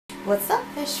What's up,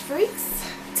 fish freaks?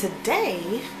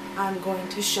 Today I'm going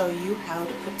to show you how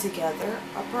to put together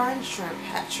a brine shrimp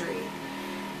hatchery,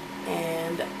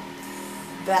 and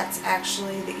that's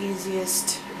actually the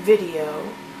easiest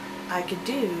video I could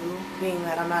do, being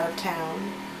that I'm out of town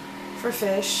for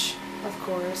fish, of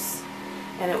course,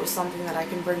 and it was something that I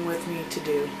can bring with me to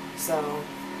do. So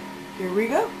here we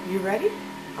go. You ready?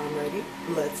 I'm ready.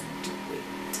 Let's do it.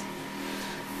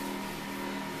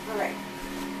 Alright.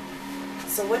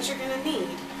 So what you're going to need,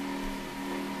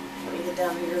 let me get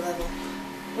down to your level,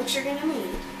 what you're going to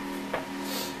need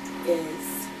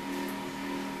is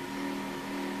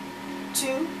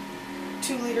two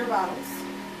 2-liter bottles,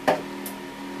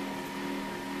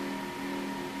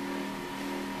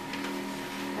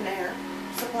 an air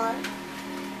supply,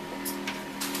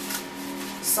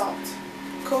 salt.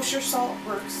 Kosher salt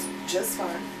works just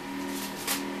fine.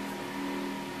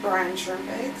 Brine shrimp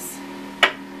eggs,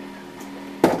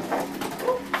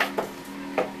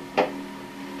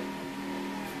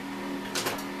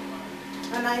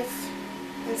 a knife,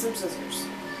 and some scissors.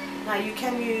 Now you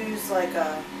can use like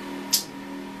an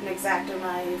X-Acto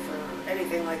knife or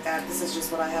anything like that. This is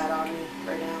just what I had on me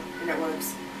right now, and it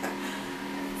works.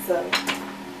 So,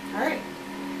 alright.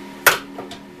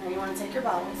 Now you want to take your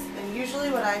bottles, and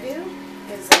usually what I do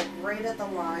is like right at the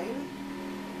line.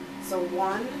 So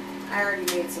one, I already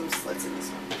made some slits in this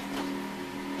one.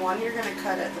 One you're going to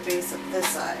cut at the base of this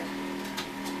side.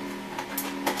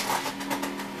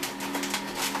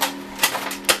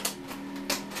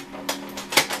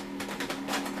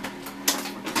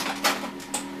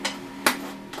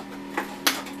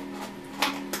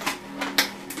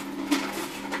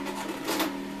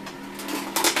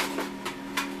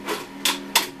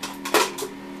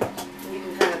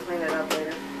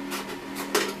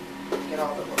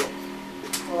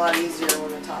 A lot easier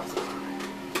when the top's not on it.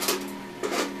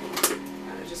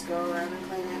 Kind of just go around and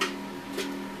clean it.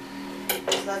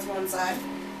 So that's one side.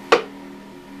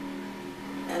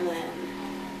 And then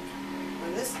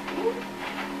on this,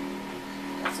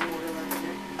 got some water left in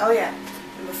it. Oh yeah,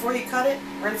 and before you cut it,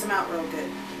 rinse them out real good.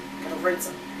 Gotta rinse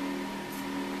them.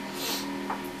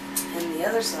 And the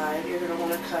other side, you're gonna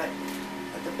want to cut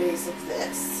at the base of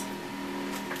this.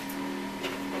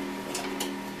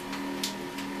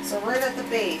 So right at the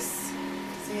base,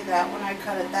 see that one I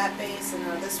cut at that base, and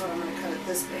now this one I'm going to cut at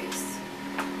this base.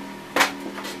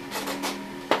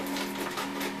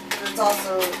 And it's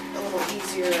also a little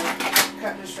easier to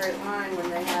cut in a straight line when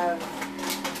they have,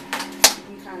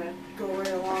 you can kind of go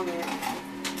right along it.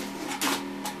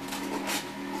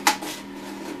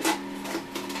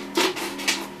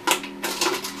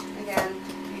 Again,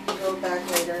 you can go back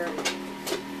later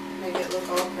and make it look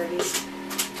all pretty.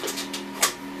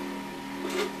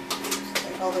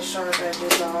 All the sharp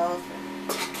edges off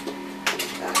and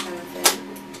that kind of thing.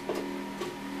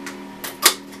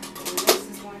 And this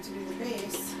is going to be the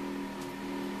base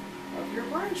of your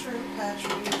brine shrimp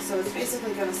hatchery. So it's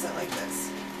basically going to sit like this.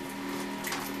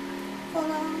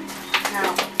 Voila.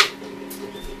 Now,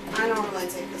 I normally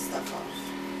take this stuff off.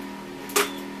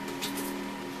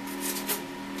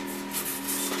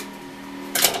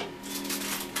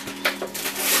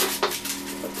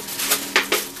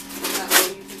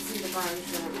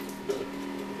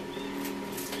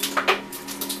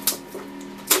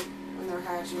 When they're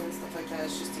hatching and stuff like that,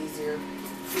 it's just easier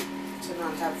to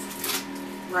not have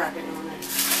wrapping on it.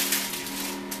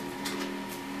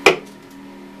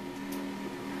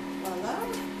 Voila.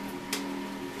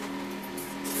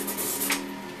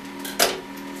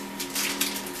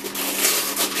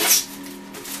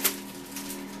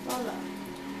 Voila.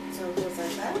 So it goes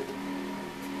like that.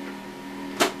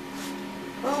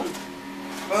 Boom.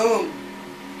 Boom.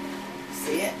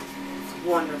 See it? It's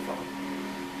wonderful.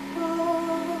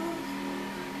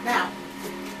 Now,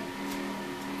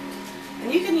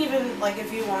 and you can even, like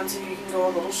if you want to, you can go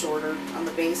a little shorter on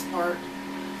the base part.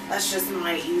 That's just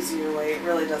my easier way. It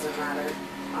really doesn't matter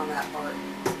on that part.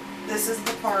 This is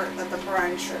the part that the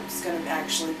brine shrimp's going to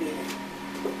actually be in.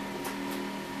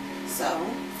 So,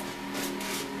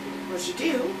 what you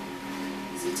do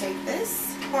is you take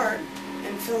this part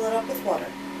and fill it up with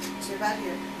water. So about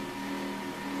here.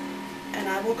 And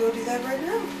I will go do that right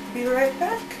now. Be right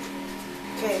back.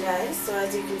 Okay guys, so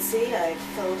as you can see, I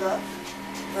filled up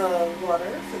the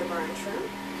water for the brine shrimp.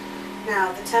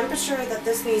 Now the temperature that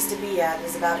this needs to be at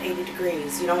is about 80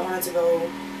 degrees. You don't want it to go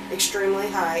extremely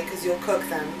high because you'll cook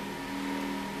them.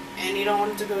 And you don't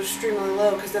want it to go extremely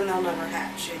low because then they'll never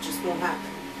hatch. It just won't happen.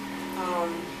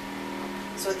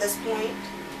 So at this point,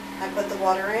 I put the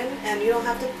water in, and you don't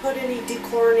have to put any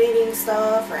dechlorinating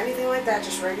stuff or anything like that,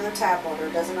 just regular tap water,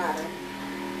 it doesn't matter.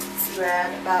 So you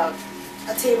add about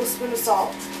a tablespoon of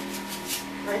salt,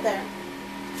 right there.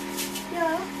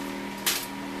 Yeah.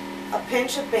 A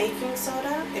pinch of baking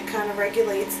soda. It kind of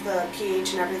regulates the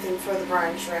pH and everything for the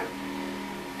brine shrimp.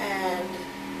 And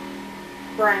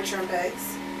brine shrimp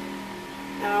eggs.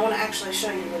 And I want to actually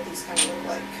show you what these kind of look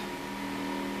like.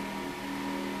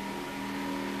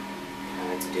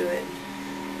 How to do it.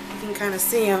 You can kind of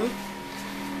see them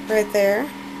right there.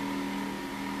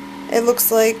 It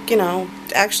looks like, you know,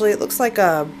 actually it looks like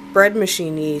a bread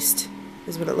machine yeast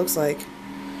is what it looks like.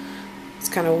 It's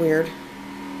kind of weird.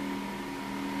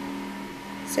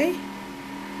 See?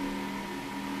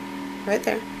 Right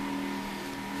there.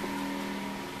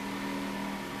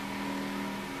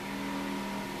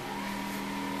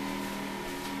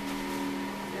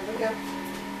 There we go.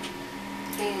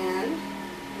 And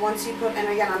once you put, and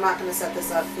again, I'm not going to set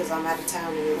this up because I'm out of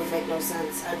town and it would make no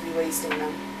sense. I'd be wasting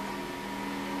them.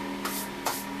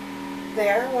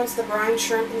 There, once the brine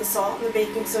shrimp and the salt and the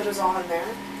baking soda is all in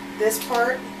there, this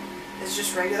part is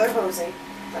just regular hosing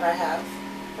that I have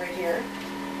right here.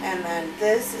 And then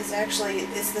this is actually,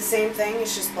 it's the same thing,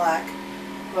 it's just black,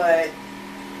 but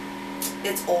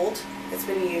it's old, it's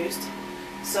been used.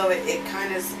 So it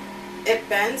kind of, it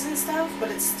bends and stuff,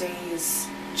 but it stays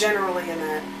generally in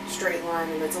that straight line,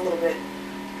 and it's a little bit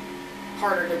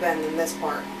harder to bend than this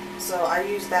part. So I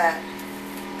use that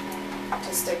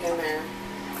to stick in there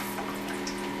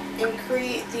and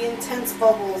create the intense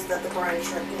bubbles that the brine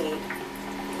shrimp need.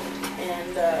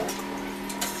 And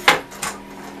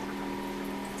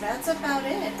that's about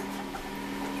it.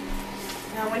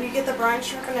 Now when you get the brine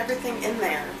shrimp and everything in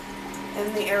there,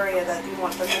 in the area that you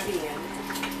want them to be in,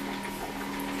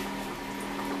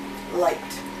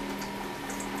 light.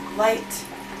 Light.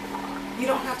 You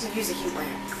don't have to use a heat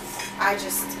lamp. I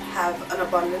just have an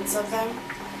abundance of them,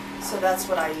 so that's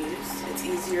what I use. It's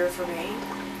easier for me.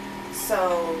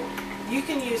 So you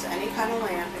can use any kind of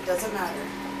lamp, it doesn't matter.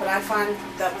 But I find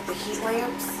that with the heat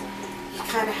lamps, you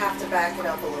kind of have to back it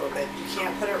up a little bit. You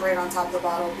can't put it right on top of the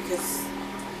bottle because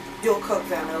you'll cook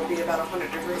them. It'll be about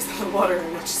 100 degrees in the water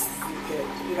and it's just good.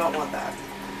 You don't want that.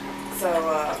 So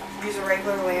use a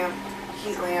regular lamp,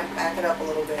 heat lamp, back it up a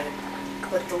little bit.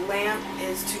 But the lamp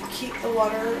is to keep the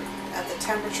water at the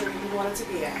temperature you want it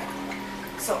to be at.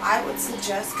 So I would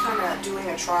suggest kind of doing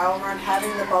a trial run,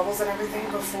 having the bubbles and everything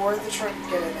before the shrimp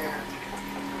get in there.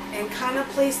 And kind of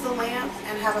place the lamp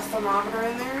and have a thermometer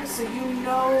in there so you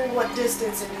know what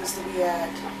distance it needs to be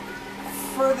at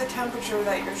for the temperature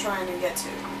that you're trying to get to.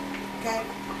 Okay?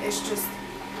 It's just,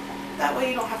 that way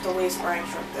you don't have to waste brine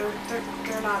shrimp.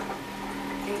 They're not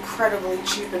incredibly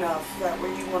cheap enough that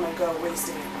where you want to go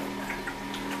wasting it like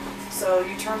that. So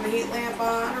you turn the heat lamp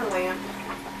on, or lamp,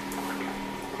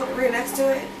 put it right next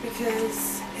to it,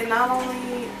 because it not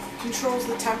only controls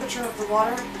the temperature of the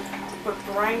water, but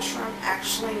brine shrimp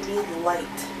actually need light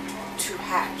to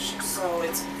hatch. So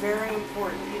it's very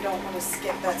important. You don't want to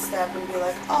skip that step and be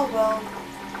like, oh well,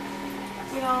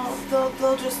 you know,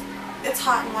 they'll just, it's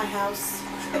hot in my house,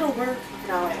 it'll work.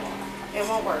 No, it won't. It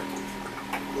won't work.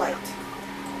 Light.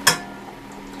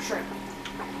 Shrimp.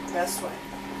 Best way.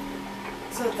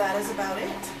 So that is about it.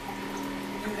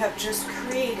 You have just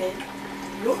created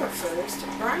your first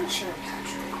brine shrimp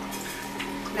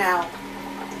hatchery. Now,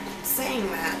 saying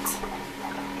that,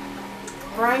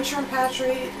 brine shrimp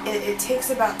hatchery, it takes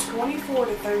about 24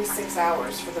 to 36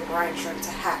 hours for the brine shrimp to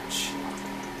hatch,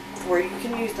 where you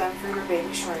can use them for your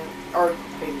baby shrimp, or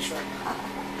baby shrimp,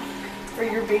 for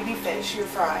your baby fish, your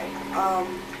fry.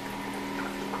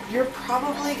 You're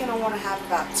probably going to want to have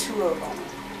about 2 of them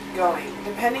going,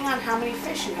 depending on how many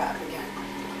fish you have again.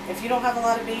 If you don't have a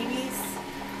lot of babies,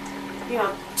 you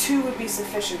know, 2 would be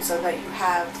sufficient so that you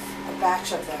have a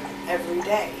batch of them every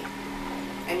day.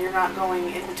 And you're not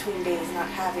going in between days not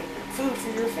having food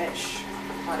for your fish.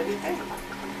 Not a good thing.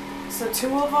 So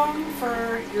 2 of them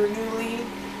for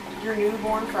your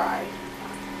newborn fry,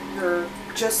 your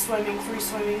just swimming, free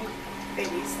swimming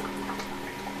babies.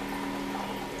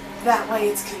 That way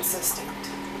it's consistent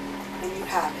and you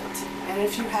have it. And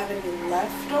if you have any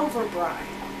leftover brine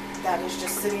that is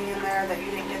just sitting in there that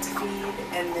you didn't get to feed,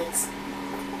 and it's,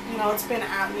 you know, it's been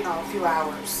out, you know, a few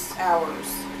hours,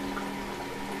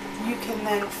 you can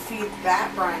then feed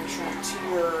that brine shrimp to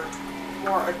your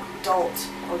more adult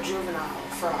or juvenile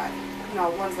fry. You know,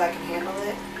 ones that can handle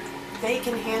it. They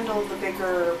can handle the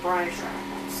bigger brine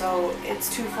shrimp. So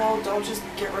it's twofold. Don't just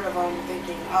get rid of them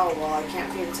thinking, oh, well, I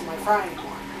can't feed it to my fry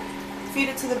anymore. Feed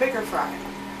it to the bigger fry.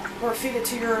 Or feed it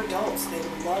to your adults. They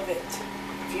love it.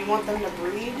 If you want them to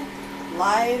breed,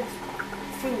 live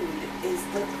food is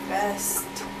the best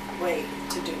way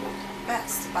to do it.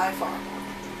 Best, by far.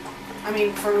 I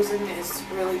mean, frozen is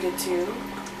really good too.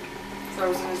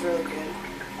 Frozen is really good.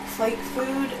 Flake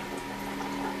food,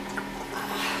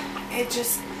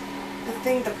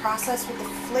 the process with the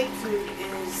flake food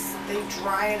is they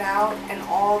dry it out and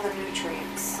all the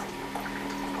nutrients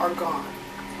are gone.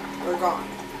 They're gone.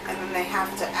 And then they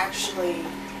have to actually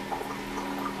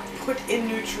put in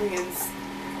nutrients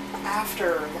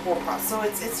after the whole process. So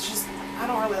it's just, I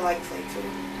don't really like flake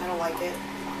food. I don't like it.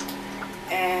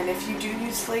 And if you do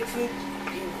use flake food,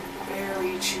 be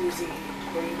very choosy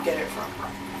where you get it from.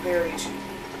 Very choosy.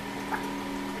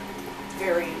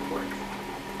 Very important.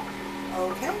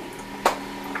 Okay.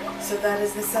 So that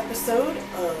is this episode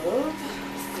of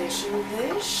Fish and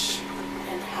Fish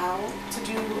and how to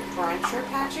do brine shrimp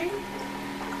hatching.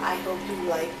 I hope you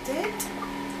liked it.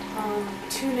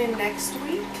 Tune in next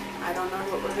week. I don't know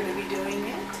what we're going to be doing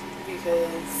yet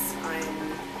because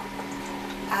I'm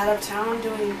out of town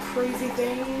doing crazy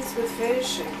things with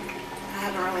fish and I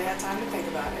haven't really had time to think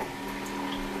about it.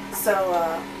 So,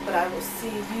 but I will see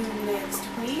you next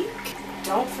week.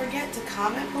 Don't forget to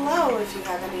comment below if you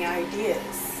have any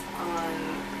ideas on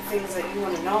things that you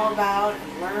want to know about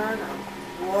and learn or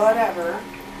whatever.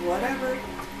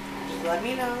 Just let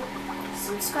me know.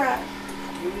 Subscribe.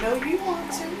 You know you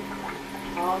want to.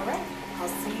 Alright. I'll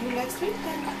see you next week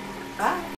then. Bye.